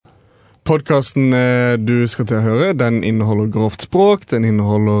Podcasten du skal til å høre, den inneholder grovt språk, den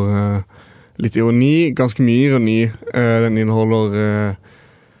inneholder litt ironi, ganske mye ironi. Den inneholder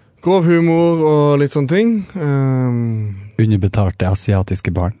grov humor og litt sånne ting. Underbetalte asiatiske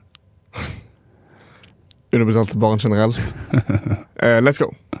barn. Underbetalte barn generelt. Let's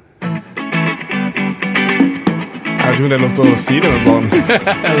go. Jeg tror det lov til å si det med barn.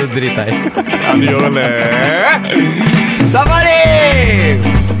 Det driter jeg. Ja, du gjør det. Safari!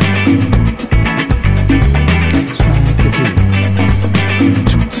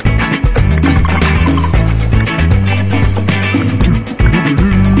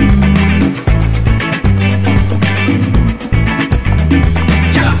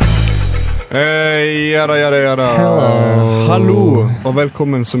 Ja da. Hallo, og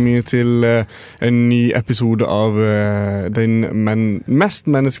velkommen så mye til en ny episode av den mest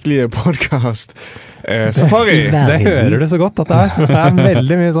menneskelige podcast, Safari. Det hører du så godt at det er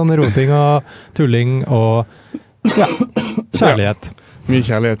veldig mye sånn roting og tulling og kjærlighet. Ja, mye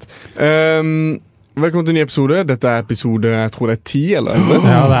kjærlighet. Velkommen til en ny episode. Dette er episode, jeg tror det er 10 eller 11.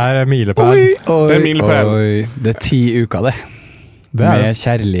 Ja, det er milepæl. Det er milepæl. Det er 10 uker det. Med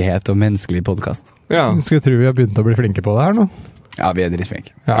kjærlighet og menneskelig podcast. Ja. Skulle tro vi har begynt å bli flinke på det her nå. Ja, vi er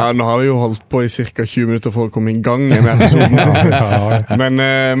dritflinke. Ja, nå har vi jo holdt på i cirka 20 minutter for å komme i gang med episoden.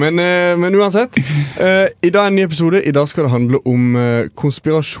 men uansett, i dag er en ny episode. I dag skal det handle om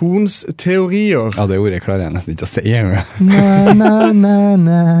konspirasjonsteorier. Ja, det ordet klarer jeg nesten ikke å si.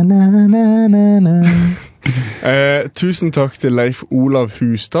 Tusen takk til Leif Olav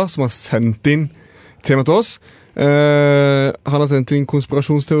Hustad som har sendt inn tema til oss. Han har sendt inn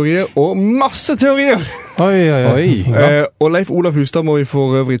konspirasjonsteorier og masse teorier. Oi. Og Leif Olav Hustad må vi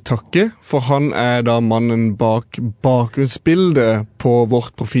for øvrig takke, for han er da mannen bak bakgrunnsbildet på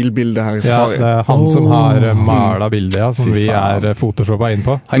vårt profilbilde her i Safari. Ja, det er han som har malet bildet, som vi er photoshopet inn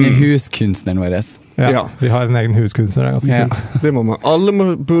på. Han er huskunstneren vår. Ja, vi har en egen huskunstner, det er ganske kult. Det må man.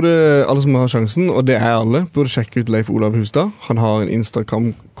 Alle som har sjansen, og det er alle, burde sjekke ut Leif Olav Hustad. Han har en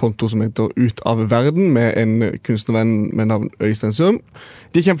Instagram-konto som heter Ut av verden, med en kunstnervenn med navn Øystein Søm.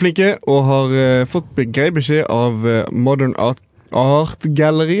 De er kjempeflinke, og har fått grei beskjed av Modern Art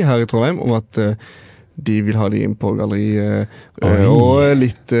Gallery her i Trondheim, om at de vil ha de inn på galleri, og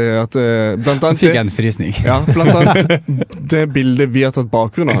litt at blant annet fikk en frysning. Ja, blant annet det bildet vi har tatt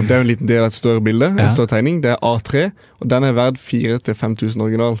bakgrunn av, det er en liten del av et større bilde, en større tegning, det er A3, og den er verd 4 til 5 000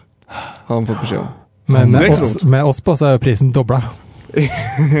 original, har han fått beskjed om. Men med oss på så er prisen doblet. I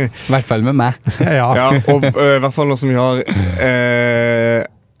hvert fall med meg. Ja, og i hvert fall nå som vi har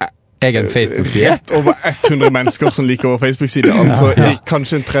egen Facebook-side. Rett over 100 mennesker som liker vår Facebook-side. Altså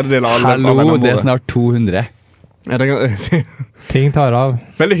kanskje en tredjedel av alle. Hallo, det er snart 200. Ja, ting tar av.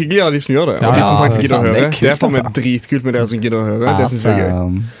 Veldig hyggelig av de som gjør det. Og de som faktisk gidder å høre. Det er for meg dritkult med dere som gidder å høre. Det synes jeg er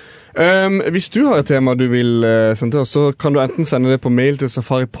gøy. Hvis du har et tema du vil sende til oss, så kan du enten sende det på mail til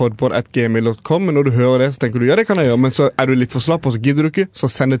safaripodpod@gmail.com, men når du hører det, så tenker du, ja, det kan jeg gjøre, men så er du litt for slapp, og så gidder du ikke, så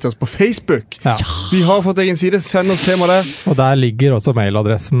send det til oss på Facebook. Ja. Vi har fått egen side, send oss tema der. Og der ligger også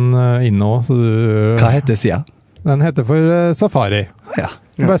mailadressen inne også, så du... Hva heter siden? Den heter for Safari. Ja.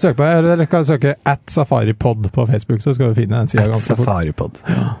 Bare søk på, eller kan søke @safaripod på Facebook, så skal du finne den siden ganske fort. @safaripod.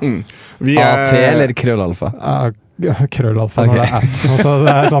 Vi AT eller krøllalfa? Krøllalfa når det er og så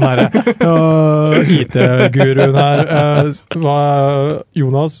det er sånn her IT-guruen her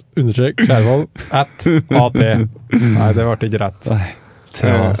Jonas _Skjærvold @AT. Nei, det var ikke rett.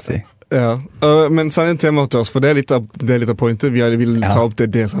 Ja, men send en tema til oss, for det er litt av pointet. Vi vil ta opp det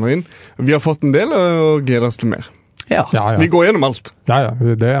sender inn. Vi har fått en del og gleder oss til mer. Ja. Vi går gjennom alt. Ja,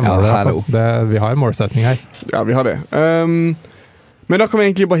 det er det. Vi har en målsetning her. Ja, vi har det. Men da kan vi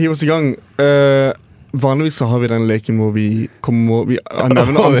egentlig bare hive oss i gang. Vanligvis så har vi den leken hvor vi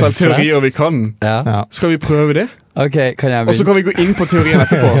nevner antall teorier vi kan. Ja. Skal vi prøve det? Ok, kan jeg begynne? Og så kan vi gå inn på teorien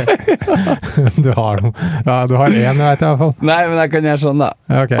etterpå. Du har noe. Ja, du har en, jeg vet i hvert fall. Nei, men jeg kan gjøre sånn da.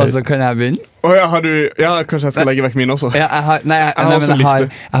 Okay. Og så kan jeg begynne. Kanskje jeg skal legge vekk min også. Ja, jeg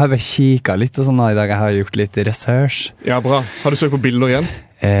har bare kikket litt og sånn i dag. Jeg har gjort litt research. Ja, bra. Har du søkt på bilder igjen?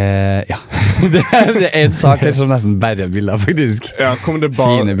 Ja. Det er en sak her som nesten bare bilder, faktisk. Ja, kommer det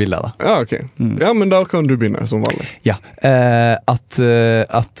bare... Fine bilder, da. Ja, ok. Ja, men da kan du begynne, som vanlig. Ja,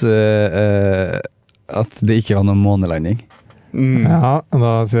 at det ikke var noen månelanding. Ja,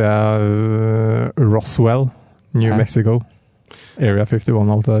 da sier jeg Roswell, New Mexico. Area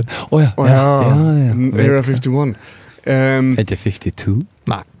 51, alt det der. Ja. Area 51. Er det 52?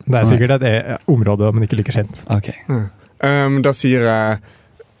 Nei, det er sikkert et område, men ikke like kjent. Ok. Da sier jeg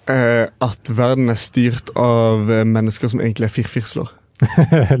at verden er styrt av mennesker som egentlig er firfirsler.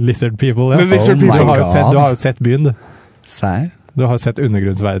 Lizard people, ja. Lizard people. Du har jo sett byen, du. Sær? Du har sett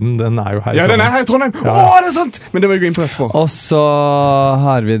undergrunnsverden, den jo her i Trondheim. Ja, den her i Trondheim! Ja. Åh, det sant! Men det må jeg gå inn på etterpå. Og så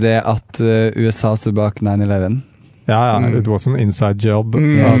har vi det at USA står bak 9/11. Ja, it was an inside job.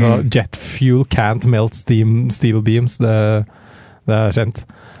 Altså, jet fuel can't melt steel beams, det kjent.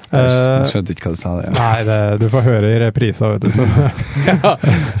 Jeg skjønte ikke hva du sa det. Nei, du får høre i reprisa, vet du. Så. Ja,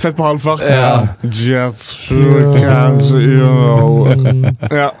 sett på halvfart. Ja. Jet fuel can't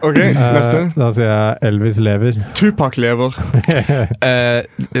Ja, ok, neste. Da sier jeg Elvis lever. Tupac lever.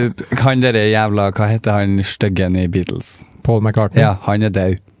 Kan dere jævla, hva heter han styggen i Beatles? Paul McCartney. Ja, han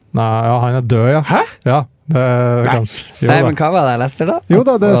død. Nei, ja, han død, ja. Hæ? Ja. Nei, men hva var det jeg leste da? Jo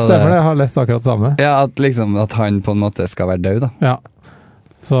da, det stemmer det. Jeg har lest akkurat samme. Ja, at han på en måte skal være død da. Ja.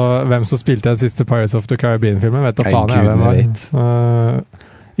 Så hvem som spilte den siste Pirates of the Caribbean-filmen, vet da faen jeg hvem var.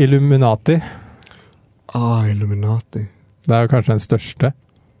 Illuminati. Illuminati. Det jo kanskje den største.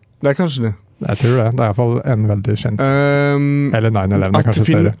 Det kanskje det. Jeg tror det. Det I hvert fall en veldig kjent. Eller 9/11 kanskje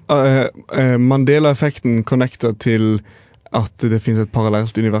større. Mandela-effekten connecter til at det finnes et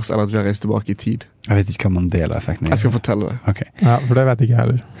parallelt univers, eller at vi har reist tilbake i tid. Jeg vet ikke hva Mandela-effekten Jeg skal fortelle det. Ok. Ja, for det vet ikke jeg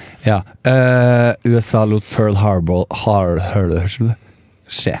heller. Ja, USA lot Pearl Harbor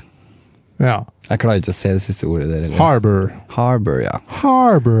skje. Ja. Jeg klarer ikke å se det siste ordet der. Eller? Harbor, ja.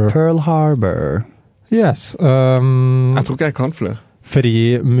 Harbor. Pearl Harbor. Yes. Jeg tror ikke jeg kan flere.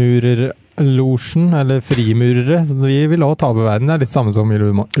 Frimurerlosjen, eller frimurere. Så vi vil også ta på verden. Det litt samme som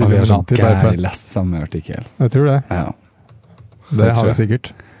Illuminati. Og vi har sånn gærlig lest samme artikkel. Jeg tror det. Ja. Det har vi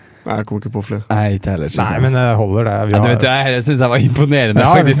sikkert. Nei, jeg kommer ikke på flere. Nei, ikke heller. Nei, men det holder det. Ja, vet du, jeg synes jeg var imponerende. Ja,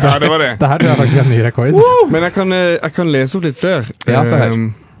 faktisk. Ja, det var det. Det her tror jeg faktisk en ny rekord. Men jeg kan lese opp litt flere. Ja, for her.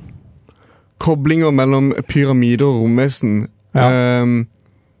 Koblinger mellom pyramider og romvesen. Ja.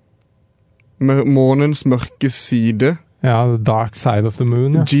 Månens mørke side. Ja, The Dark Side of the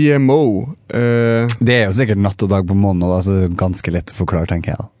Moon, ja. GMO. Det jo sikkert natt og dag på månen, og det ganske lett å forklare, tenker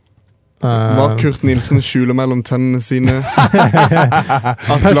jeg da. Hva Kurt Nilsen skjuler mellom tennene sine.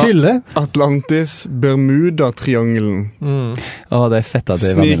 Atlantis, Bermuda-triangelen. Det fett at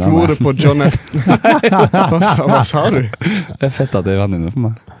det Snikmordet på John F. Hva sa du? Det fett at det vannet for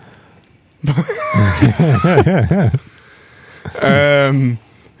meg.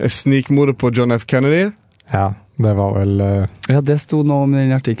 Snikmordet på John F. Kennedy. Ja, det var vel... Ja, det stod noe om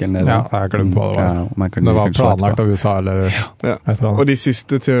den artikkelen. Ja, jeg glemte hva det var. Det var planlagt av USA, eller... Ja. Og de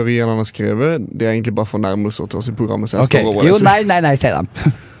siste teoriene han har skrevet, det egentlig bare fornærmelser til oss i programmet. Så jeg jo, nei, si dem.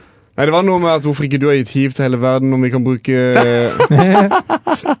 Nei, det var noe med at hvorfor ikke du har gitt hiv til hele verden, om vi kan bruke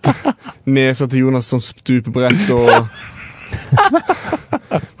nesa til Jonas som stupebrett, og...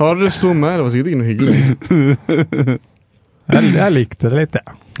 Hva hadde det stått med? Det var sikkert ikke noe hyggelig. Jeg likte det litt, ja.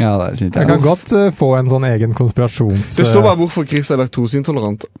 Ja, det synes jeg. Jeg kan godt få en sånn egen konspirasjons... Det står bare hvorfor Chris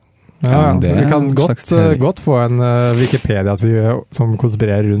laktoseintolerant. Ja, vi kan godt få en Wikipedia-side som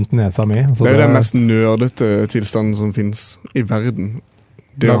konspirerer rundt nesa mi. Det den mest nerdete tilstanden som finnes i verden.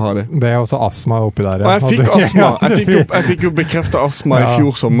 Det å ha det. Det også astma oppi der. Ja. Jeg fikk astma. Jeg fikk jo bekreftet astma i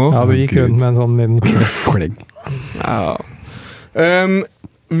fjor sommer. Ja, du gikk rundt med en sånn liten... Ja.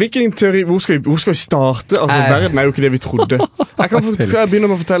 Hvilken teori, hvor skal vi starte? Altså, verden jo ikke det vi trodde. Jeg kan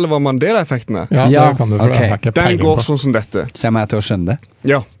begynne med å fortelle hva Mandela-effekten Ja, det kan du. Okay. Den går sånn som dette. Kommer jeg til å skjønne det?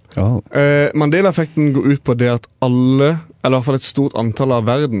 Ja. Mandela-effekten går ut på det at alle, eller i hvert fall et stort antall av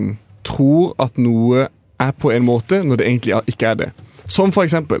verden, tror at noe på en måte, når det egentlig ikke det. Som for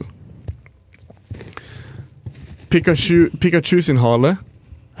eksempel Pikachu sin hale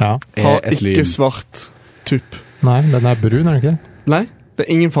har ikke svart tupp. Nei, den brun, det ikke? Nei, det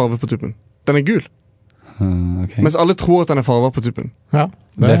ingen farve på tuppen. Den gul. Okay. Mens alle tror at den farvet på tuppen. Ja,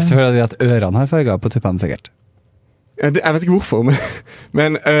 det selvfølgelig at ørene har farget på tuppene, sikkert. Jeg vet ikke hvorfor,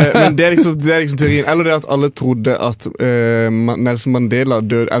 men det liksom teorien. Eller det at alle trodde at Nelson Mandela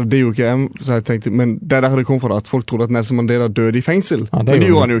døde. Eller det gjorde ikke jeg, så jeg tenkte, men det der det kom fra, at folk trodde at Nelson Mandela døde i fengsel. Ja, men det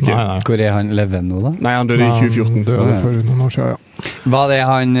gjorde han jo ikke. Nei. Hvor han lever nå da? Nei, han døde i 2014. Han døde for noen år siden, ja. Var det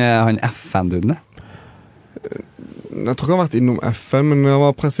han FN-duden? Jeg tror ikke han har vært innom FN, men han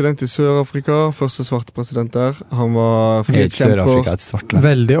var president i Sør-Afrika. Første svarte president der. Han var Sør-Afrika et svart land.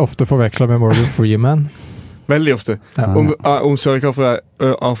 Veldig ofte forvekslet med Morgan Freeman. Veldig ofte. Ja. Om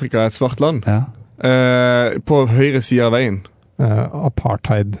Sør-Afrika et svart land. Ja. På høyre side av veien.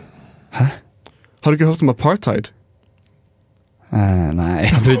 Apartheid. Hæ? Har du ikke hørt om apartheid? Nei,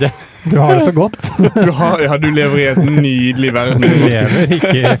 jeg tror ikke. Du har det så godt. Du lever i et nydelig verden.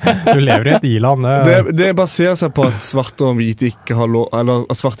 Du lever i et i-land. Det baserer seg på at svarte og hvite ikke har eller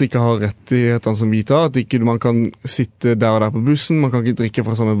at svarte ikke har rettighetene som hvite har. At ikke man kan sitte der og der på bussen, man kan ikke drikke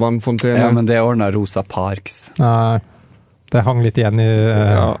fra samme vannfontene. Ja, men det ordnet Rosa Parks. Nei, det hang litt igjen i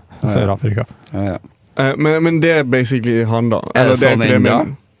Sør-Afrika. Ja. Men det basically han da. Det sånn enda?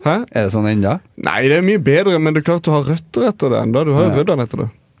 Hæ? Det sånn enda? Nei, det mye bedre, men det klart du har røtter etter det enda. Du har jo røddene etter det.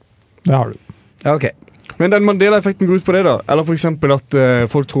 Det har du. Ok. Men den Mandela-effekten går ut på det da. Eller for eksempel at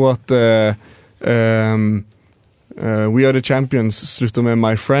folk tror at We Are The Champions slutter med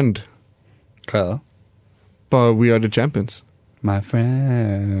My Friend. Hva det? Bare We Are The Champions. My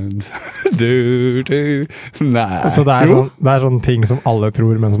friend. Nei. Så det er sånne ting som alle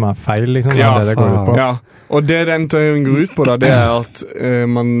tror, men som er feil, liksom. Ja, det går ut på. Ja. Og det den teorien går ut på da, det at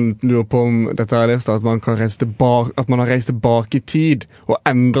man lurer på om dette er lest, at man kan reise tilbake, at man har reist tilbake i tid og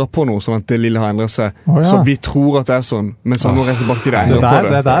endret på noe, sånn at det lille har endret seg. Så vi tror at det er sånn, men så må vi reise tilbake til det endret på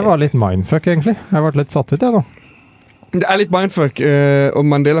det. Det der var litt mindfuck, egentlig. Jeg har vært litt satt ut, jeg nå. Det er litt mindfuck, og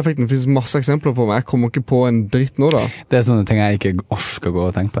Mandela-effekten finnes masse eksempler på, men jeg kommer ikke på en dritt nå da. Det er sånne ting jeg ikke orsker å gå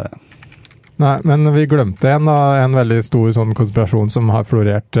og tenke på det. Nei, men vi glemte en veldig stor sånn konspirasjon som har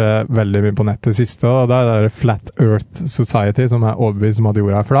florert veldig mye på nettet siste, og det er Flat Earth Society, som er overbevist om at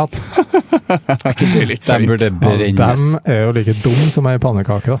jorda er flat. Er ikke det litt sant? De burde brennes. De er jo like dum som ei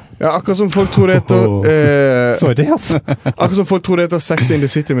pannekake, da. Ja, akkurat som folk tror det heter... Sorry, altså. Akkurat som folk tror det heter Sex in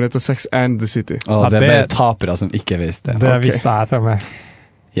the City, men det heter Sex and the City. Det er bare tapere som ikke visste det. Det visste jeg til meg.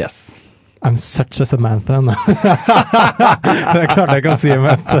 Yes. I'm such a Samantha. Det klarte jeg ikke å si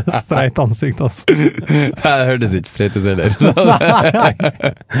med et streit ansikt, altså. Det hørtes ikke streit ut heller.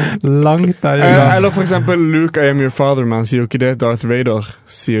 Langt der. Eller for eksempel Luke, I am your father, man. Sier jo ikke det. Darth Vader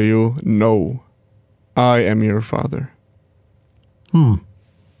sier jo no. I am your father.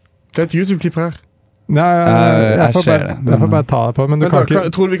 Det er et YouTube-klipp her. Nei, jeg får bare ta det på, men du kan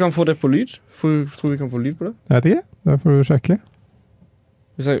ikke... Tror du vi kan få det på lyd? Tror du vi kan få lyd på det? Jeg vet ikke, det får du sjekke.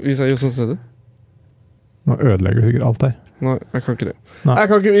 Hvis jeg gjør sånn stedet? Nå ødelegger du sikkert alt der. Nei, jeg kan ikke det.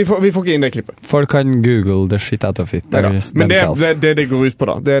 Vi får ikke inn det klippet. Folk kan google the shit out of it. Men det er det går ut på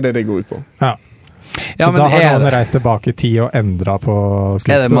da. Det er det går ut på. Ja. Så da har noen reist tilbake i tid og endret på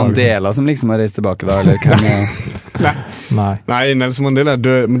skriptet. Er det Mandela som liksom har reist tilbake da, eller kan jeg... Nei, Nelson Mandela er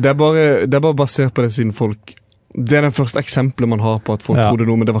død. Men det er bare basert på det siden folk... Det er den første eksempelet man har på at folk trodde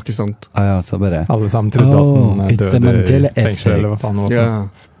noe, men det var ikke sant. Så bare... Alle sammen trodde at den døde i fengsel, eller hva faen det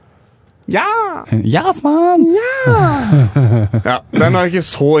var. Yes, man! Ja, den er ikke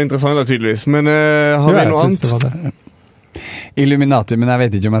så interessant da, tydeligvis, men har vi noe annet? Illuminati, men jeg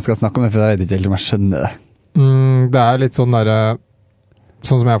vet ikke om jeg skal snakke om det, for jeg vet ikke helt om jeg skjønner det. Det er litt sånn der...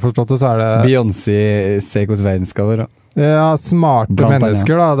 Sånn som jeg har forstått det, så er det... Beyoncé ser hvordan verden skal være. Ja, smarte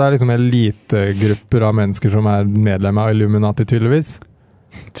mennesker da. Det er liksom elitegrupper av mennesker som er medlem av Illuminati, tydeligvis.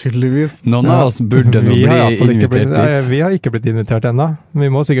 Noen av oss burde nå bli invitert dit. Vi har ikke blitt invitert ennå. Vi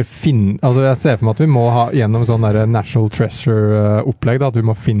må sikkert finne... Altså, jeg ser for meg at vi må ha gjennom sånn der National Treasure-opplegg, da, at vi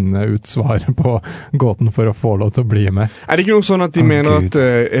må finne ut svaret på gåten for å få lov til å bli med. Er det ikke noe sånn at de mener at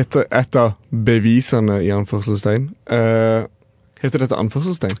et av bevisene i anførselstegn... Heter dette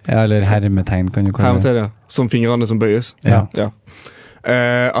anførselstegn? Ja, eller hermetegn kan du kalle det. Hermetegn, ja. Som fingrene som bøyes. Ja.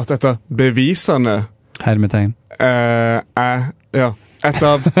 At dette bevisene... Hermetegn. Et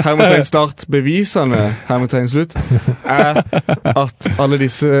av hermetegn start bevisene, hermetegn slutt, er at alle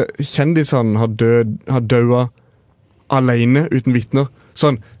disse kjendisene har døa alene, uten vittner.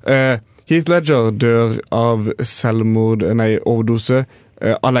 Sånn, Heath Ledger dør av overdose,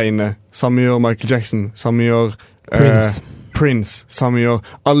 alene. Samme gjør Michael Jackson, samme gjør... Prince, samme gjør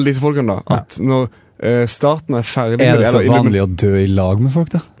alle disse folkene da, at når staten er ferdig med det... Er det så vanlig å dø i lag med folk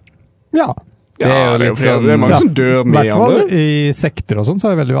da? Ja. Det er jo litt sånn... Det er mange som dør med andre. I hvert fall i sekter og sånn, så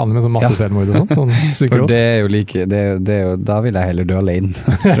er det veldig vanlig med sånn masse selvmord og sånn psykrått. For det er jo like... da vil jeg heller dø alene,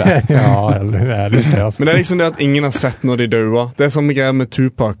 tror jeg. Det er litt det, altså. Men det er liksom det at ingen har sett når de døde. Det er samme greie med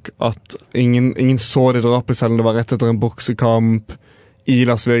Tupac, at ingen så det drapet selv om det var rett etter en boksekamp i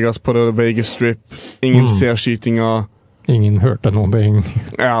Las Vegas på det Vegas Strip. Ingen ser skytinga. Ingen hørte noen ting.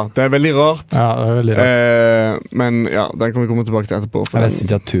 Ja, det er veldig rart. Ja, det er veldig rart. Men ja, den kan vi komme tilbake til etterpå. Jeg visste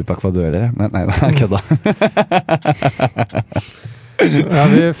ikke at Tupac var død, men nei, det er ikke da. Ja,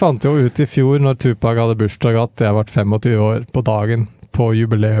 vi fant jo ut i fjor, når Tupac hadde bursdag, at jeg var 25 år på dagen på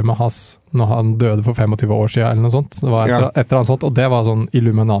jubileet med hans, når han døde for 25 år siden, eller noe sånt. Det var etter han sånt, og det var sånn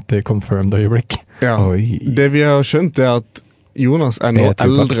Illuminati confirmed øyeblikk. Ja, det vi har skjønt er at Jonas er nå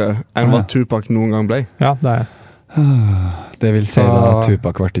eldre enn hva Tupac noen gang ble. Ja, det er det vil si da at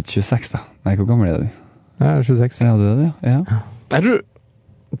Tupac var til 26 da. Nei, hvor gammel er du? Jeg er 26. Ja, det er det, ja.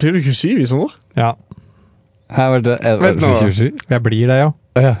 Blir du 27 i sommer? Ja. Her var det 27? Jeg blir det, ja.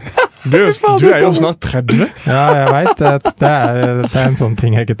 Du er jo snart 30. Ja, jeg vet. Det er en sånn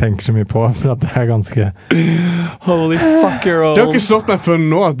ting jeg ikke tenker så mye på, for at det er ganske... Holy fuck, you're old. Det har ikke slått meg før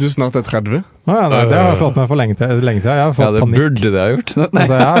nå at du snart er 30. Ja, det har slått meg for lenge siden. Jeg har fått panikk. Burde det ha gjort.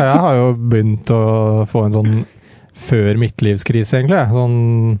 Altså, jeg har jo begynt å få en sånn før midtlivskrise, egentlig.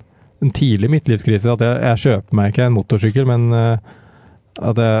 Sånn en tidlig midtlivskrise, at jeg kjøper meg ikke en motorsykkel, men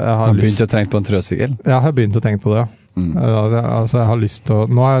at jeg har begynt å tenke på en trøsykkel? Ja, jeg har begynt å tenke på det, ja. Altså, jeg har lyst til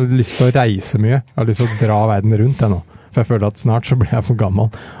nå har jeg lyst til å reise mye. Jeg har lyst til å dra verden rundt nå. For jeg føler at snart så blir jeg for gammel.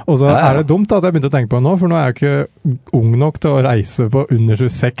 Og så er det dumt at jeg begynte å tenke på det nå, for nå er jeg ikke ung nok til å reise på under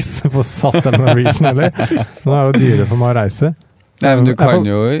 26 på SAS eller Norwegian, eller? Så nå er det dyrere for meg å reise. Nei, men du kan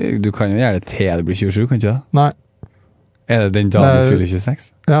jo gjøre det til det blir 27, kan ikke det? Nei. Er det den dagen du fyller 26?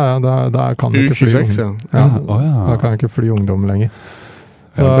 Ja, da kan jeg ikke fly 26, ja. Da kan jeg ikke fly ungdom lenger.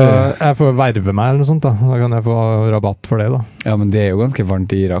 Så jeg får verve meg eller noe sånt da. Da kan jeg få rabatt for det da. Ja, men det er jo ganske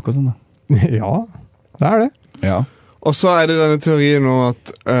varmt i Irak og sånn da. Ja, det er det. Ja. Og så er det denne teorien nå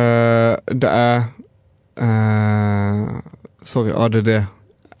at det er sorry, ADD.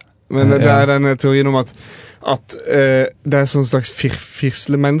 Men det er denne teorien om at det er sånn slags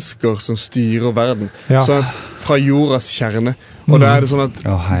firslemennesker som styrer verden. Ja. Sånn at fra jordas kjerne. Og da er det sånn at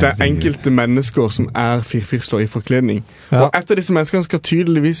det er enkelte mennesker som er firfirsler i forkledning. Ja. Og et av disse menneskene skal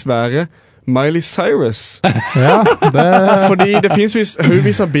tydeligvis være Miley Cyrus. Ja, fordi det finnes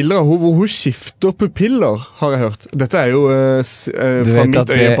høyvis av bilder av henne hvor hun skifter pupiller, har jeg hørt. Dette er jo du vet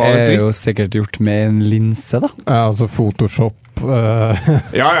at det er jo sikkert gjort med en linse da? Ja, altså Photoshop.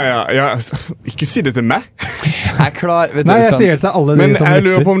 Ja. Ikke si det til meg. Jeg er klar. Vet Nei, du, jeg sier det til alle de som lytter. Men jeg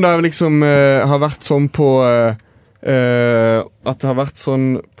lurer på om det liksom har vært sånn på at det har vært sånn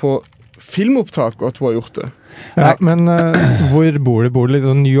på filmopptak og at hun har gjort det. Ja, men hvor bor de? Bor de litt?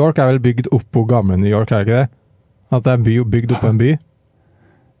 New York er vel bygd opp på gamle New York, er det ikke det? At det er bygd opp på en by?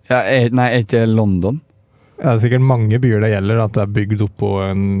 Ja, nei, ikke London. Ja, det er sikkert mange byer det gjelder, at det er bygd opp på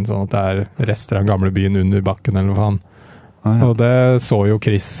en sånn at det er rester av den gamle byen under bakken eller noe faen. Og det så jo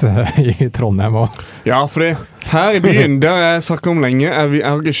Chris i Trondheim også. Ja, fordi her i byen, det har jeg snakket om lenge, jeg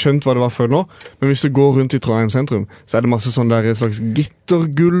har ikke skjønt hva det var før nå, men hvis du går rundt i Trondheim sentrum, så er det masse sånn der slags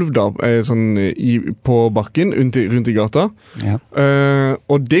gittergulv da, sånn på bakken, rundt i gata. Ja.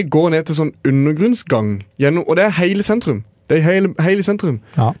 Og det går ned til sånn undergrunnsgang, og det er hele sentrum. Det er hele sentrum.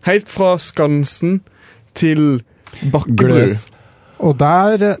 Ja. Helt fra Skansen til Bakkebru. Og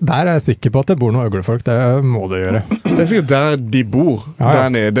der er jeg sikker på at det bor noen øglefolk. Det må det gjøre. Det er sikkert der de bor,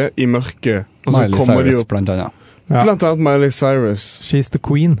 der nede i mørket. Og så Miley Cyrus blant annet. Ja. Blant annet Miley Cyrus. She's the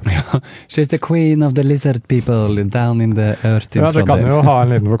queen. She's the queen of the lizard people down in the earth. Ja, det kan jo ha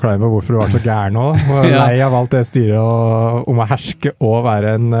en liten forklaring på hvorfor du var så gæren nå. Og lei av alt det styret om å herske og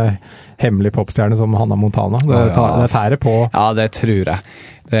være en hemmelig popstjerne som Hannah Montana. Det færer på. Ja, det tror jeg.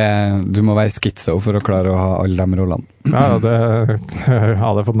 Du må være schizo for å klare å ha alle de rollene. Ja, det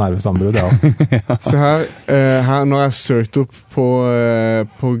hadde fått nervesambrudd, ja. Så her når jeg søkte opp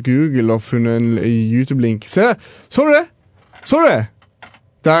på Google og funnet en YouTube-link. Se, så du det? Så du det?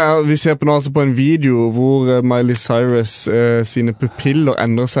 Vi ser på nå altså på en video hvor Miley Cyrus sine pupiller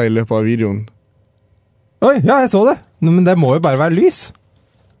endrer seg i løpet av videoen. Oi, ja, jeg så det. Men det må jo bare være lys.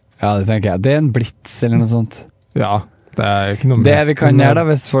 Ja, det tenker jeg. Det er en blitz eller noe sånt. Ja, det er ikke noe mer. Det vi kan gjøre da,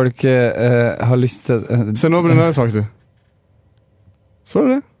 hvis folk har lyst til... Se, nå ble det svagt. Så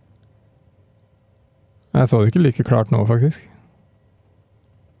du det? Jeg så det ikke like klart nå, faktisk.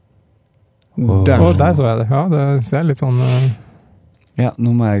 Der så jeg det. Ja, det ser litt sånn... Ja,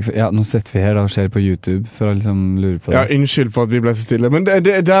 nå sitter vi her da og ser på YouTube for å liksom lure på det. Ja, unnskyld for at vi ble så stille. Men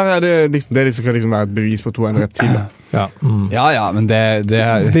der er det liksom, det skal liksom være et bevis på at hun er en reptil. Ja, men det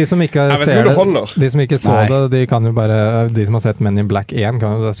er... De som ikke ser det, de som ikke så det, de kan jo bare, de som har sett Men in Black 1,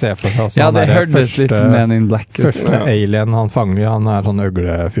 kan jo se for seg. Ja, det hørtes litt Men in Black ut. Første alien han fanger, han er sånn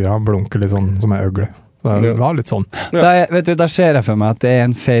øglefyr, han blunker litt sånn som en øgle. Det var litt sånn. Da ser jeg for meg at det er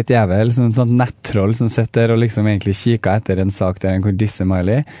en feit jævel, sånn nettroll som sitter og liksom egentlig kikker etter en sak der han kunne disse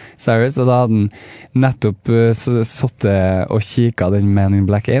Miley Cyrus, og da hadde han nettopp sittet og kikket den Man in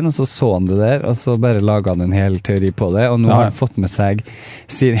Black 1, og så han det der, og så bare laget han en hel teori på det, og nå har han fått med seg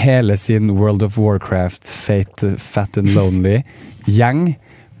hele sin World of Warcraft Fat and Lonely gjeng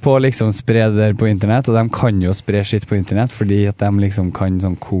på liksom spre det der på internett, og de kan jo spre skitt på internett fordi at de liksom kan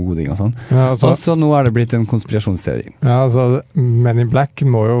sånn koding og sånn. Ja, og så nå har det blitt en konspirasjonsteori. Ja, altså Men in Black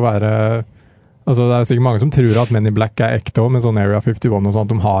må jo være, altså det er sikkert mange som tror at Men in Black er ekte også, med sånn Area 51 og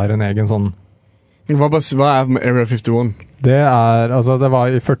sånt, de har en egen sånn... Hva er med Area 51? Det er, altså det var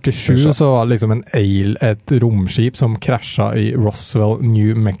i 47 så var det liksom et romskip som krasjet i Roswell,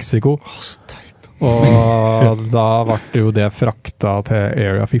 New Mexico. Og da ble jo det frakta til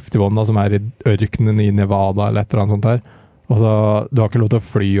Area 51, da, som I ørkenen I Nevada eller et eller annet sånt der. Og så, du har ikke lov til å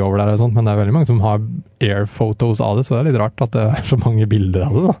fly over der eller sånt, men det veldig mange som har air photos av det, så det litt rart at det så mange bilder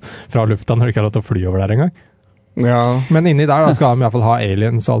av det da, fra lufta når du ikke har lov til å fly over der en gang. Ja. Men inni der da, skal de I hvert fall ha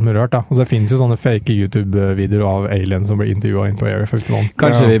aliens og alt mulig rart da. Og så finnes jo sånne fake YouTube-videoer av aliens som blir intervjuet inn på Area 51.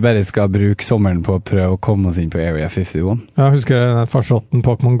 Kanskje vi bare skal bruke sommeren på å prøve å komme oss inn på Area 51? Ja, husker dere farsotten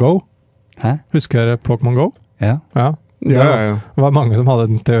Pokémon Go? Hæ? Husker dere Pokémon Go? Ja. Det var mange som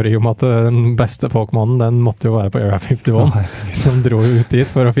hadde en teori om at den beste Pokémonen, den måtte jo være på Area 51, som dro ut dit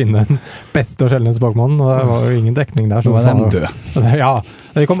for å finne den beste og sjeldneste Pokémonen, og det var jo ingen dekning der. Nå var de død. Ja,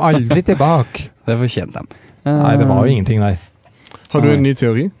 de kom aldri tilbake. Det fortjente de. Nei, det var jo ingenting der. Har du en ny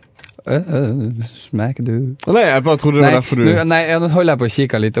teori? Smek du. Nei, jeg bare trodde det var derfor du... Nei, nå holder jeg på å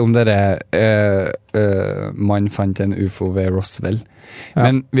kikke litt om dere man fant en UFO ved Roswell. Ja.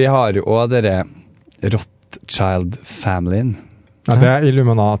 Men vi har jo også dere Rothschild-familien. Ja, det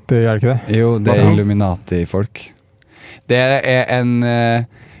Illuminati, er det ikke det? Jo, det Illuminati-folk. Det en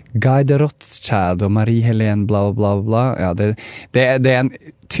Guy de Rothschild og Marie-Helene bla bla bla. Ja, det en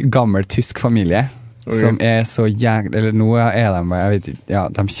gammel tysk familie. Okay. Som så eller nå de, jeg vet ikke, ja,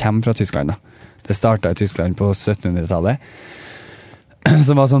 de kommer fra Tyskland da. Det startet I Tyskland på 1700-tallet.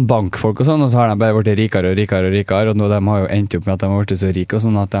 Som var sånn bankfolk og sånn, og så har de bare vært rikere og rikere og rikere, og nå de har jo endt opp med at de har vært så rike og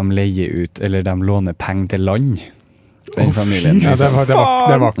sånn at de leier ut, eller de låner penger til land. Den familien. Ja, det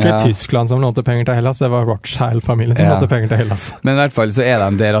var ikke Tyskland som lånte penger til Hellas, det var Rothschild-familien som lånte penger til Hellas. Men I hvert fall så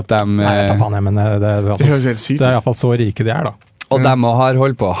de der at de... Nei, jeg tar faen jeg, men det I hvert fall så rike de da. Og de har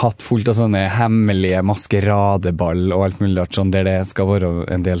holdt på hatt fullt av sånne hemmelige maskeradeball og alt mulig rart sånn, der det skal være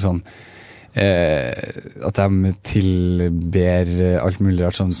en del sånn at de tilber alt mulig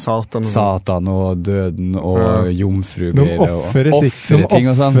rart sånn Satan og døden og jomfrugreier og offreting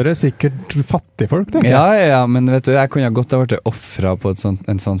og sånn. De offrer sikkert fattigfolk, tenker jeg. Ja, men vet du, jeg kunne godt ha vært offret på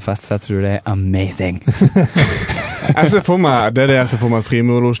en sånn fest, for jeg tror det amazing. Jeg ser for meg, det jeg ser for meg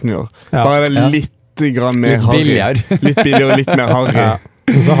frimurlosjen gjør. Bare litt grann mer harry. Litt billigere og litt mer harry. Ja.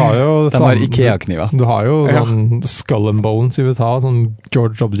 Så har jo de har Ikea-kniver. Du har jo sånn Skull and Bones I USA, sånn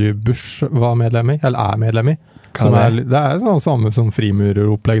George W. Bush var medlem I, eller medlem I. Det sånn samme som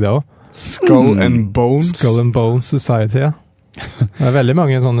frimureropplegg det også. Skull and Bones? Skull and Bones Society, ja. Det veldig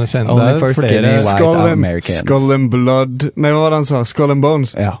mange sånne kjente. Only for skinny white Americans. Skull and Blood. Nei, hva var det han sa? Skull and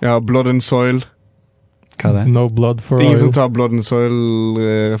Bones? Ja, Blood and Soil. Hva det? No Blood for Oil. Ingen som tar Blood and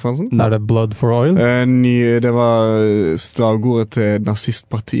Soil-referansen? Det Blood for Oil? Det var slagordet til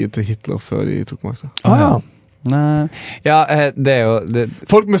nazistpartiet til Hitler før de tok makta. Ja. Nei. Ja, det jo det.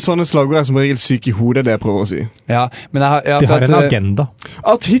 Folk med sånne slagord som regel syke I hodet, det jeg prøver å si. Ja, men de har en agenda.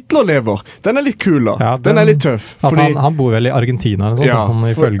 At Hitler lever, den litt kul da. Ja, den litt tøff. Fordi, han bor vel I Argentina eller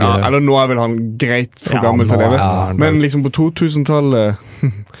sånt. Ja, eller nå vel han greit for gammel til å leve. Men liksom på 2000-tallet...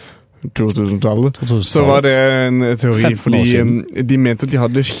 2000-tallet, så var det en teori, fordi de mente at de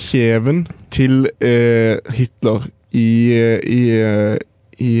hadde kjeven til Hitler på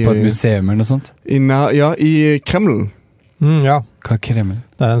et museum eller noe sånt? I Kreml. Ja. Hva Kreml?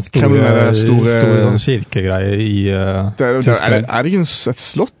 Det en store sånn kirkegreie I Tyskland. Er det ikke et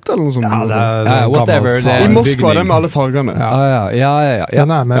slott eller noe sånt? Ja, det whatever. I Moskva, det med alle fargene. Ja.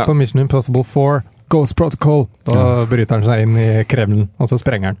 Den med på Mission Impossible 4, Ghost Protocol, og bryter han seg inn I Kreml, og så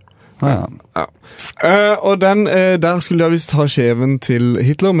sprenger han. Og der skulle jeg visst ha kjeven til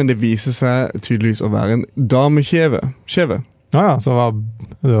Hitler, men det viser seg tydeligvis å være en damekjeve. Ja, så var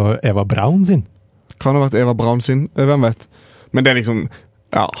det Eva Braun sin. Kan ha vært Eva Braun sin, hvem vet. Men det liksom,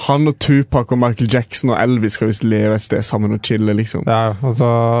 han og Tupac og Michael Jackson og Elvis skal visst leve et sted sammen og chille, liksom. Ja, og så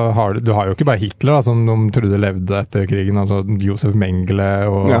du har jo ikke bare Hitler da, som de trodde levde etter krigen, altså Josef Mengele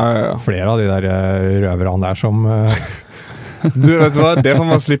og flere av de der røverne der som... Du vet hva, det får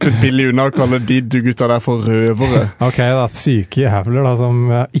man slippe billig unna å kalle de gutta der for røvere. Ok, da, syke jævler da, som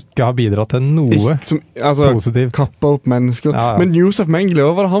ikke har bidratt til noe positivt. Kappa opp mennesker. Ja. Men Josef Mengele,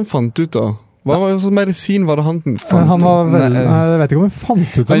 hva var det han fant ut da? Hva var det medisin var det han fant ut? Han var vel, jeg vet ikke om han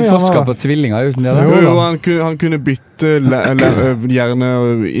fant ut så mye. Han forsket på tvillinger uten det da? Jo, han kunne bytte hjerne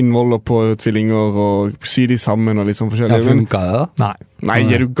og innvoller på tvillinger og sy de sammen og litt sånn forskjellig. Ja, funket det da? Nei,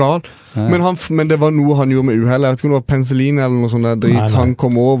 er du gal? Men det var noe han gjorde med uheld. Jeg vet ikke om det var penicillin eller noe sånt der drit. Nei. Han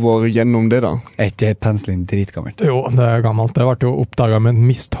kom over gjennom det da. Er ikke penicillin dritgammelt? Jo, det gammelt. Det ble jo oppdaget med en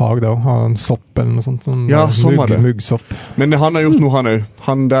mistag da. En sopp eller noe sånt. Sånn var det. Muggsopp. Men han har gjort noe han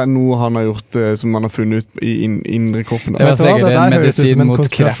også. Det er noe han har gjort som han har funnet ut I indre kroppen. Det var sikkert en medisin mot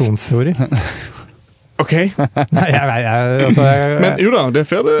kreft. Ok. Nei, Men jo da, det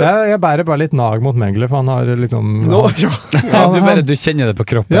fair det. Jeg bærer bare litt nag mot Mengele, for han har liksom... Du kjenner det på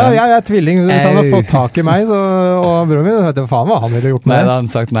kroppen. Ja, jeg er tvilling. Hvis han har fått tak i meg, og broren min, vet du faen hva han ville gjort med det. Nei, da hadde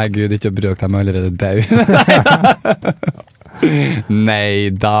han sagt, nei Gud, ikke brøk dem allerede død.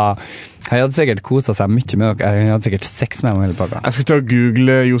 Nei da. Jeg hadde sikkert koset seg mye med dere. Jeg hadde sikkert sex med meg hele pakka. Jeg skal ta og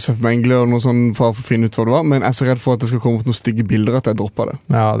google Josef Mengele og noe sånt for å finne ut hva det var, men jeg er så redd for at det skal komme opp noen stygge bilder at jeg dropper det.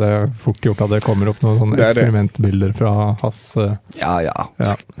 Ja, det er fort gjort at det kommer opp noen sånne eksperimentbilder fra hans...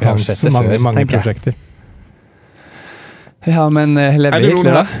 hans mange prosjekter. Ja, men lever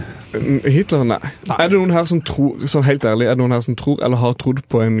Hitler da? Hitler, nei. Er det noen her som tror, sånn helt ærlig, er det noen her som tror eller har trodd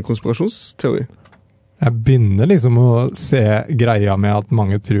på en konspirasjonsteori? Jeg begynner liksom å se greia med at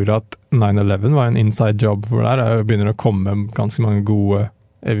mange tror at 9/11 var en inside job, for der begynner å komme ganske mange gode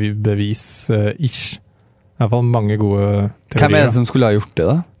bevis-ish. I hvert fall mange gode teorier. Hvem er det som skulle ha gjort det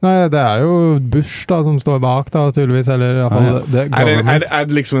da? Nei, det er jo Bush da, som står bak da, tydeligvis, eller i hvert fall er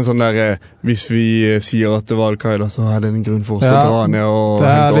det liksom en sånn der, hvis vi sier at det var Al-Qaida, så er det en grunn for oss å dra ned og hente olje?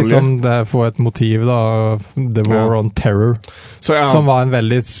 Det er liksom, det får et motiv da, The War on Terror, så, som var en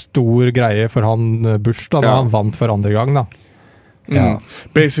veldig stor greie for han Bush da han vant for andre gang da.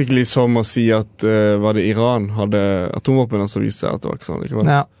 Basically som å si at var det Iran hadde atomvåpen, og så viste seg at det var ikke sånn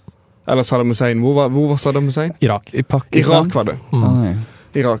likevel. Eller Saddam Hussein. Hvor var Saddam Hussein? Irak. I Pakistan. Irak var det.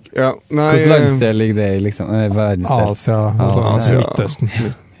 Irak, ja. Nei, hvordan landsdel ligger det i, liksom? Asia. Midtøsten.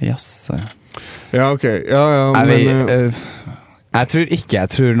 Jaså. Ja, ok. Men... jeg tror ikke jeg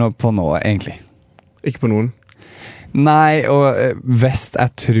tror noe på noe, egentlig. Ikke på noen? Nei, og hvis jeg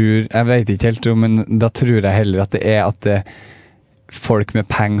tror... Jeg vet ikke helt, men da tror jeg heller at det er at folk med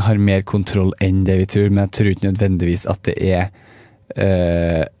penger har mer kontroll enn det vi tror, men jeg tror ikke nødvendigvis at det er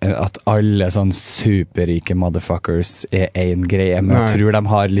at alle sånn superrike motherfuckers er en greie, men jeg tror de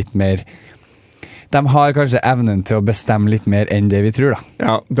har litt mer, de har kanskje evnen til å bestemme litt mer enn det vi tror da.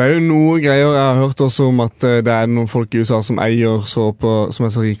 Ja, det er jo noe greier. Jeg har hørt også om at det er noen folk i USA som eier som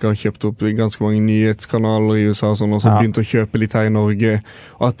er så rike, har kjøpt opp ganske mange nyhetskanaler i USA og sånn, og så begynt å kjøpe litt her i Norge,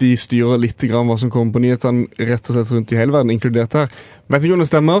 og at de styrer litt grann hva som kommer på nyhetene rett og slett rundt i hele verden, inkludert her. Vet ikke om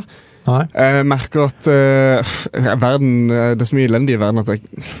det stemmer. Nei. Jeg merker at verden, det er så mye elendig i verden at jeg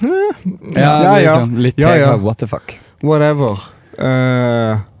liksom, litt what the fuck whatever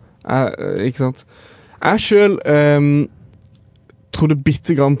ikke sant. Jeg selv trodde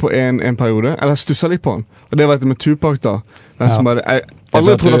bitte grann på en periode, eller jeg stusset litt på den, og det var etter med Tupac da. Som bare, jeg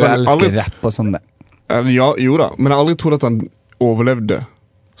aldri trodde at han elsker rapp og sånn det. Jo da, men jeg aldri trodde at han overlevde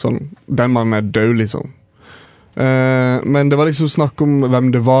sånn, den mannen er død liksom. Men det var liksom snakk om hvem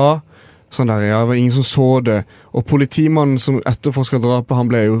det var, sånn der, det var ingen som så det, og politimannen som etterforsker drapet, han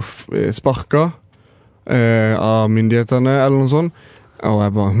ble jo sparket av myndighetene eller noe sånt, og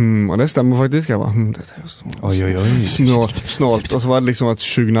jeg bare, og det stemmer faktisk, jeg bare, dette er jo så snålt, og så var det liksom at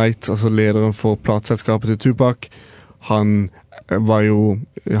Suge Knight, altså lederen for plateselskapet til Tupac, han var jo,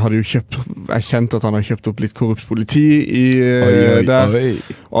 hadde jo erkjent at han har kjøpt opp litt korrupt politi der,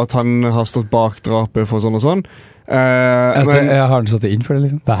 og at han har stått bak drapet for sånn og sånn. Men, har han stått inn for det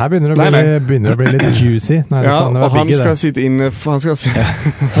liksom? Det her begynner å bli litt juicy. Og han skal sitte inne, han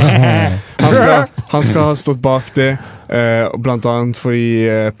skal ha stått bak det, blant annet fordi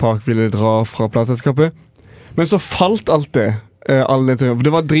Park ville dra fra plateselskapet. Men så falt alt det. For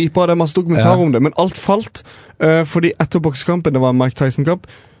det var dritbra, det er masse dokumentarer om det, men alt falt fordi etter boksekampen, det var Mike Tyson-kamp,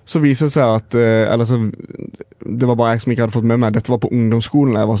 så viser det seg at det var bare jeg som ikke hadde fått med meg. Dette var på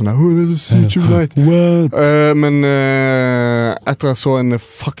ungdomsskolen. Jeg var sånn her, det er så sykt Unite. Men etter jeg så en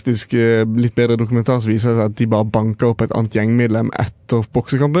faktisk litt bedre dokumentar, så viser det seg at de bare banket opp et annet gjengmedlem etter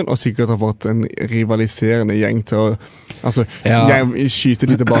boksekampen, og sikkert har fått en rivaliserende gjeng til å skyte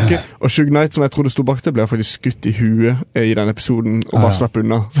de tilbake. Og Suge Knight, som jeg trodde stod bak det, ble faktisk skutt i huet i den episoden, og bare slapp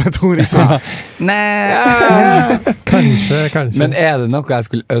unna. Så jeg tror liksom... Kanskje. Men er det noe jeg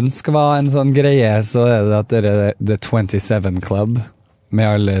skulle ønske var en sånn greie, så er det at det er The 27 Club, med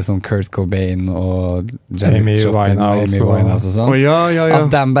alle som Kurt Cobain og Amy Winehouse og sånn. At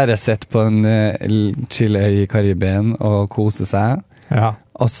de bare sitter på en chille i Karibien og koser seg.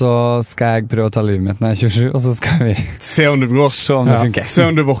 Og så skal jeg prøve å ta livet mitt når jeg er 27, og så skal vi se om det går. Se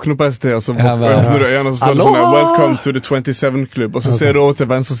om du våkner på et sted, og så åpner du øynene, og så står det sånn Welcome to the 27 Club, og så ser du over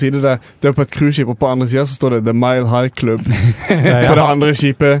til venstre side der, det er på et cruiseskip, og på andre siden så står det The Mile High Club på det andre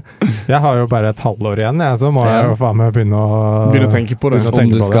skipet. Jeg har jo bare et halvår igjen, så må jeg jo faen meg begynne å tenke på det.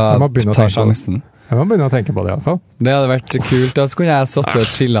 Om du skal ta sjansen. Jeg må begynne å tenke på det i hvert fall. Det hadde vært kult. Da skulle jeg satt og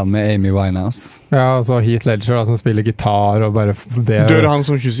chillet med Amy Winehouse. Ja, og så Heath Ledger da, som spiller gitar og bare det. Døde han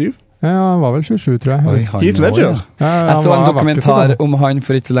som 27? Ja, han var vel 27, tror jeg. Oi, Heath Ledger. Jeg så en dokumentar om han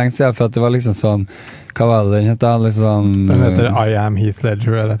for ikke så lenge siden, for at det var liksom sånn, hva var det den het da? Liksom, den heter I am Heath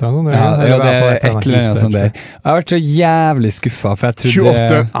Ledger, eller et eller annet sånt. Ja, det er et eller annet sånt der. Jeg har vært så jævlig skuffet, for jeg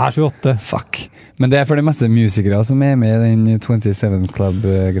trodde... 28. Fuck. Men det er for det meste musikere som er med i den 27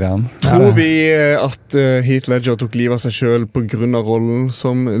 Club-greien. Tror vi at Heath Ledger tok livet av seg selv på grunn av rollen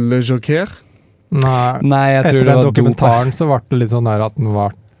som Le Joker? Nei, jeg tror etter det var dokumentaren så var det litt sånn der at den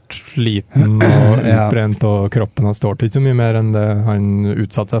var sliten og utbrent, og kroppen hans står til ikke så mye mer enn det han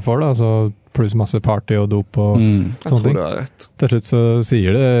utsatte seg for, da, så pluss masse party og dop og sånne ting. Jeg tror det er rett. Til slutt så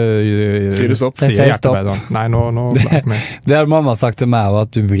sier det stopp. Sier hjertearbeideren. Nei, nå det har mamma sagt til meg,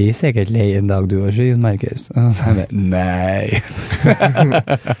 at du blir sikkert lei en dag du har så, Jon Markus. Og så sier jeg, nei.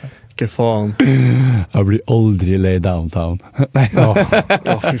 Hva faen? Jeg blir aldri lei downtown.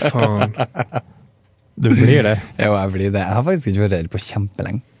 Fy faen. Du blir det. Jo, jeg blir det. Jeg har faktisk ikke vært redd på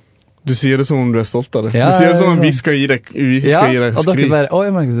kjempelenge. Du sier det som om du er stolt av det. Ja, du sier det som om vi skal gi deg skrik. Ja, og dere bare,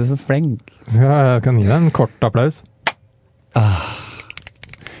 oi, Markus, du er så flink. Ja, jeg kan gi deg en kort applaus.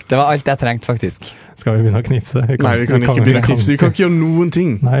 Det var alt jeg trengte, faktisk. Skal vi begynne å knipse? Nei, vi kan ikke begynne å knipse. Vi kan ikke gjøre noen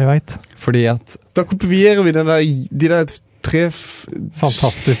ting. Nei, jeg vet. Fordi at... Da kopierer vi de der tre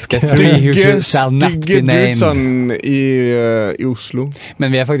fantastiske stygge dudsene i Oslo.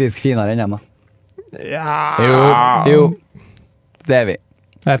 Men vi er faktisk finere enn dem, da. Ja. Jo, det er vi.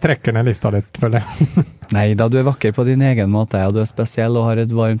 Jeg trekker ned lista litt, føler jeg. Nei, da du er vakker på din egen måte, og du er spesiell og har et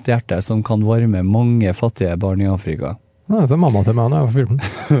varmt hjerte som kan varme mange fattige barn i Afrika. Ja, det er mamma til meg når jeg var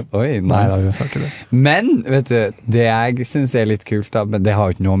 14. Oi, nice. Nei, da jeg sa ikke det. Men, vet du, det jeg synes er litt kult da, men det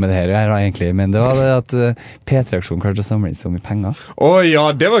har ikke noe med det her egentlig, men det var det at P3-aksjonen klarte å samle så mye penger. Ja,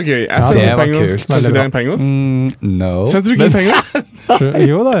 det var gøy. Jeg sendte det var penger. kult. Sendte du deg penger? No. Sendte du ikke penger?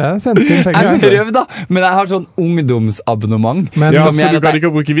 Jo da, jeg sendte inn penger. Jeg prøvde da, men jeg har sånn ungdomsabonnement. Ja, så du kan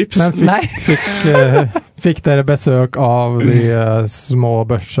ikke bruke Vips? Nei. Fikk dere besøk av de små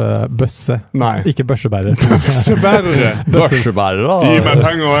bøsse? Nei. Ikke børsebærere. Børsebærere. Gi meg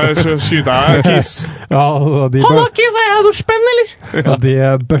penger, så skyter jeg Kiss. Ja, og de Hanna Kiss, jeg har noe spenn, eller? Ja, de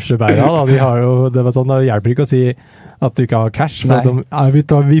børsebærere, da, de har jo, det var sånn, det hjelper ikke å si at du ikke har cash, for jeg vil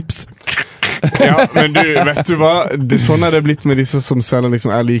ta Vips. Ja, men du, vet du hva? Sånn er det blitt med disse som selger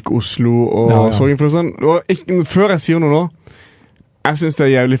liksom er lik Oslo og Sorgenfløsene. Og før jeg sier noe nå, jeg synes det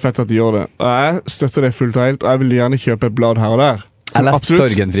er jævlig fett at de gjør det. Og jeg støtter det fullt og helt, og jeg vil gjerne kjøpe et blad her og der. Jeg leste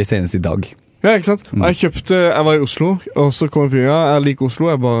Sorgenfri senest i dag. Ja, ikke sant? Og jeg var i Oslo, og så kom det jeg liker Oslo,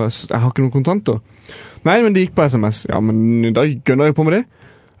 jeg har ikke noen kontanter. Nei, men det gikk på SMS. Ja, men da gønner jeg på med det.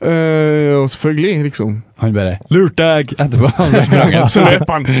 Og selvfølgelig, liksom. Han bare, lurt deg! Etterpå, så løp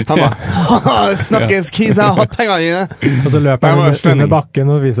han. Han bare, snakkes, Keys, jeg har hatt penger i det. Og så løper han under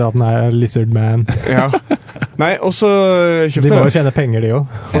bakken og viser at han er Lizard Man. Ja. Nei, og så kjøpte jeg det. De må jo tjene penger, de også.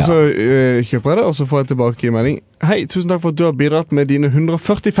 Og så kjøper jeg det, og så får jeg tilbake i melding. Hei, tusen takk for at du har bidratt med dine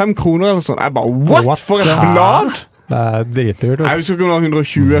 145 kroner eller sånn. Jeg bare, what? For et blad? Det er dritdyrt. Jeg husker ikke om det var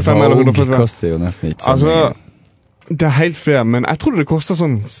 125 eller 145. Det koster jo nesten ikke sånn. Altså, det er helt fair, men jeg trodde det kostet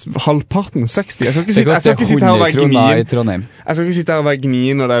sånn halvparten, 60. Jeg skal ikke sitte her og være gnien. Jeg skal ikke sitte her og være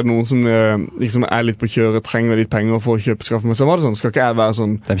gnien når det er noen som liksom er litt på kjøret, trenger litt penger for å skaffe meg. Så var det sånn, skal ikke jeg være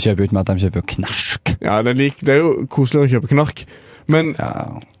sånn... De kjøper ut med at de kjøper jo knark. Ja, det er jo koselig å kjøpe knark. Men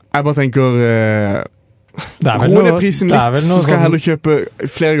jeg bare tenker... Rå ned prisen litt, så skal jeg heller kjøpe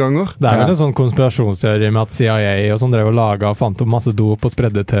flere ganger. Det er vel en sånn konspirasjonsteori med at CIA og sånn drev og laget og fant opp masse dop og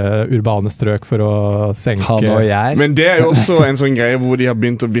spredde til urbane strøk for å senke... Men det er jo også en sånn greie hvor de har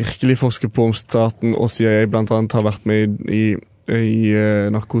begynt å virkelig forske på om staten og CIA blant annet har vært med i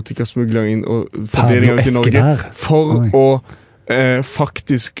narkotikasmugling og fordeling til Norge for å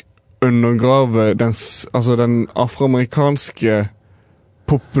faktisk undergrave den afroamerikanske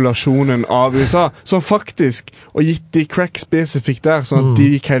populasjonen av USA, som faktisk, og gitt de crack spesifikt der, sånn at de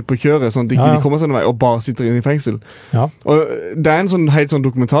gikk helt på kjøret, sånn at de ikke kommer sånn vei, og bare sitter inne i fengsel. Ja. Og det er en helt sånn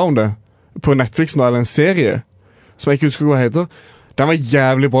dokumentar om det, på Netflix nå, eller en serie, som jeg ikke husker hva heter. Den var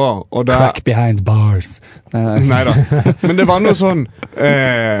jævlig bra. Og Crack behind bars. Neida. Men det var noe sånn,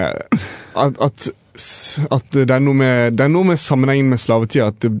 at det er noe med sammenhengen med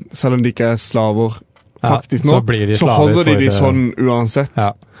slavetida, at selv om de ikke er slaver, faktisk nå, så holder de sånn uansett. Ja.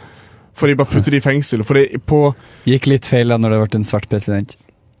 For de bare putter de i fengsel. Gikk litt feil da når det ble en svart president.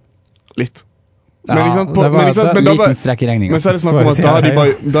 Litt. Men liten strekk i regningen. Men så er det snakk om at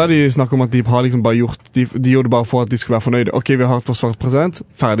da de snakker om at de har liksom bare gjort, de gjorde det bare for at de skulle være fornøyde. Ok, vi har et for svart president,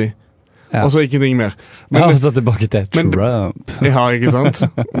 ferdig. Ja. Og så ingenting mer. Men så tilbake til Trump. Ja, ikke sant?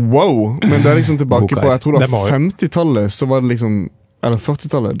 Wow! Men det er liksom tilbake på, jeg tror det var 50-tallet, så var det liksom... Eller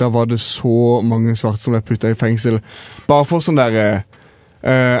 40-tallet, da var det så mange svarte som ble puttet i fengsel. Bare for sånn der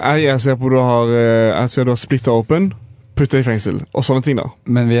Jeg ser på jeg ser du har splittet åpen, puttet i fengsel, og sånne ting da.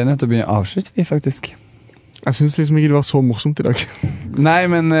 Men vi nødt til å begynne å avslutte, vi faktisk. Jeg synes liksom ikke det var så morsomt i dag. Nei,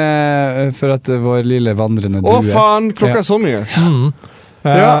 men for at vår lille vandrende due... faen, klokka så mye.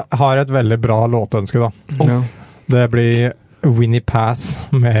 Jeg har et veldig bra låtønske da. Ja. Det blir Winnie Pass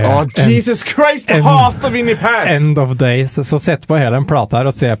med Jesus Christ, jeg hater Winnie Pass! End of Days. Så sett på hele en plate her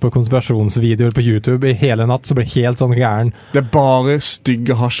og se på konspirasjonsvideoer på YouTube i hele natt, så blir det helt sånn gæren. Det bare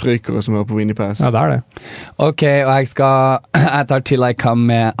stygge hasjrøykere som hører på Winnie Pass. Ja, det er det. Ok, og jeg tar Till I Come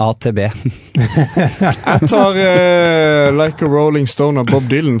med ATB. Jeg tar Like a Rolling Stone av Bob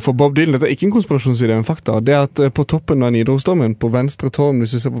Dylan. For Bob Dylan, dette er ikke en konspirasjonsidé, det er en fakta. Det er at på toppen av Nidarosdomen, på venstre tårn,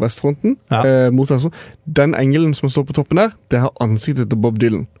 hvis vi ser på vestfronten, den engelen som står på toppen der, det har ansiktet til Bob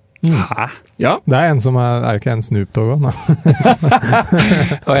Dylan. Hæ? Ja. Det er en som er det ikke en Snoop Dogg også?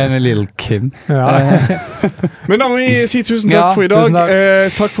 Og en med Lil Kim. Ja. Men da må vi si tusen takk for i dag.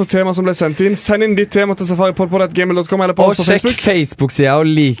 Takk for temaet som ble sendt inn. Send inn ditt tema til safaripod.gmail.com eller på oss på Facebook. Og sjekk Facebook-sida og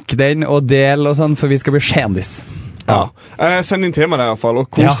lik den og del og sånn, for vi skal bli kjendis. Ja. Send inn tema der i hvert fall,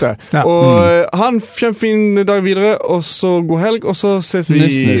 og kos deg. Ja. Og ha en kjempefin dag videre, og så god helg, og så ses vi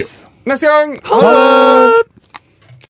Nuss. neste gang. Ha det!